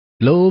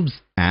globes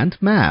and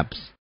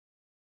maps.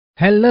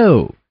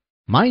 Hello,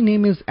 my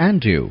name is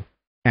Andrew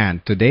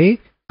and today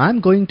I'm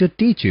going to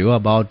teach you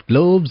about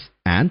globes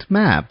and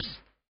maps.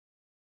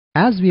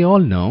 As we all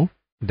know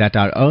that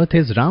our Earth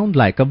is round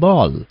like a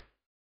ball.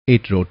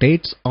 It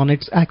rotates on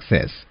its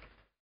axis.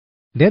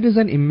 There is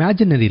an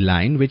imaginary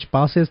line which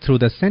passes through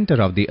the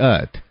center of the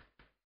Earth.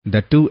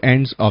 The two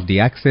ends of the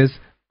axis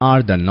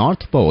are the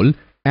North Pole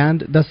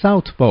and the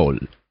South Pole.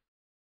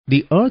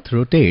 The Earth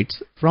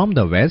rotates from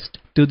the west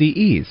to the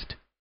east.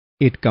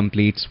 It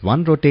completes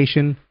one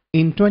rotation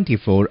in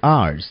 24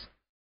 hours.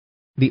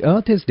 The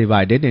Earth is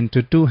divided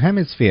into two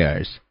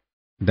hemispheres,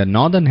 the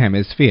Northern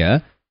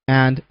Hemisphere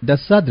and the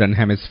Southern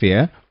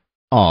Hemisphere,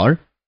 or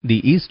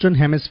the Eastern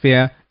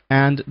Hemisphere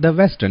and the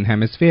Western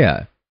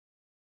Hemisphere.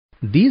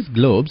 These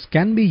globes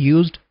can be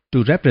used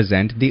to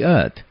represent the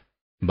Earth,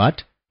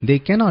 but they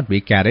cannot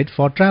be carried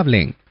for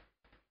traveling.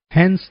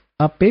 Hence,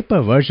 a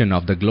paper version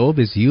of the globe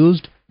is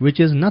used, which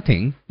is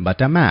nothing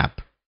but a map.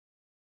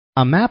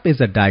 A map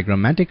is a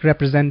diagrammatic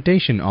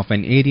representation of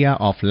an area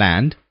of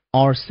land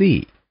or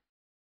sea.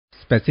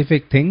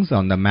 Specific things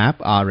on the map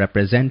are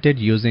represented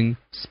using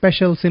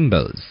special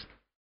symbols.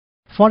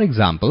 For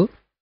example,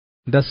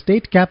 the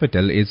state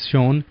capital is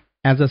shown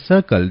as a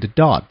circled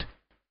dot,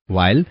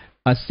 while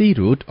a sea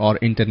route or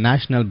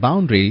international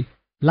boundary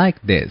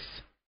like this.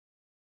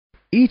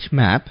 Each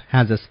map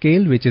has a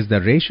scale which is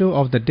the ratio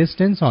of the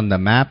distance on the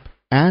map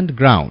and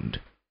ground.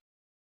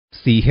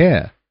 See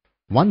here,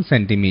 1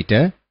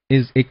 centimeter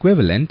is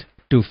equivalent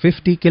to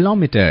 50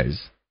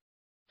 kilometers.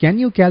 Can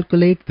you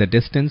calculate the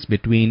distance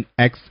between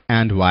X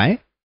and Y?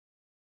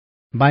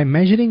 By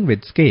measuring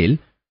with scale,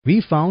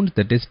 we found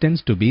the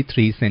distance to be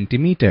 3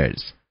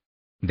 centimeters.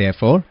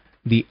 Therefore,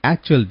 the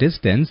actual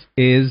distance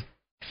is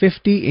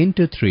 50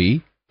 into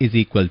 3 is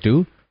equal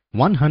to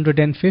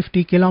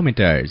 150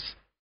 kilometers.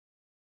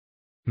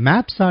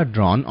 Maps are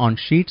drawn on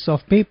sheets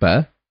of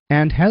paper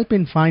and help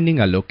in finding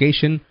a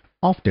location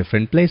of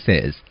different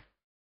places.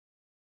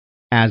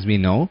 As we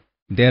know,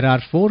 there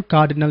are 4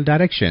 cardinal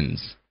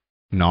directions: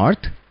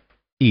 north,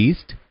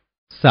 east,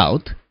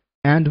 south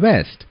and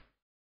west.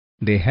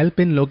 They help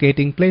in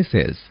locating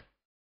places.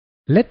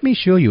 Let me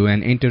show you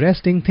an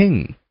interesting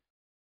thing.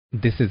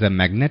 This is a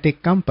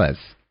magnetic compass.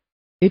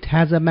 It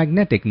has a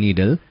magnetic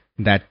needle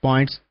that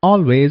points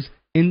always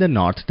in the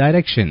north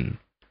direction.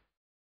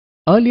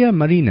 Earlier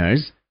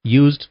mariners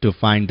used to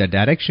find the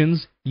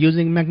directions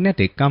using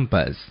magnetic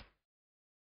compass.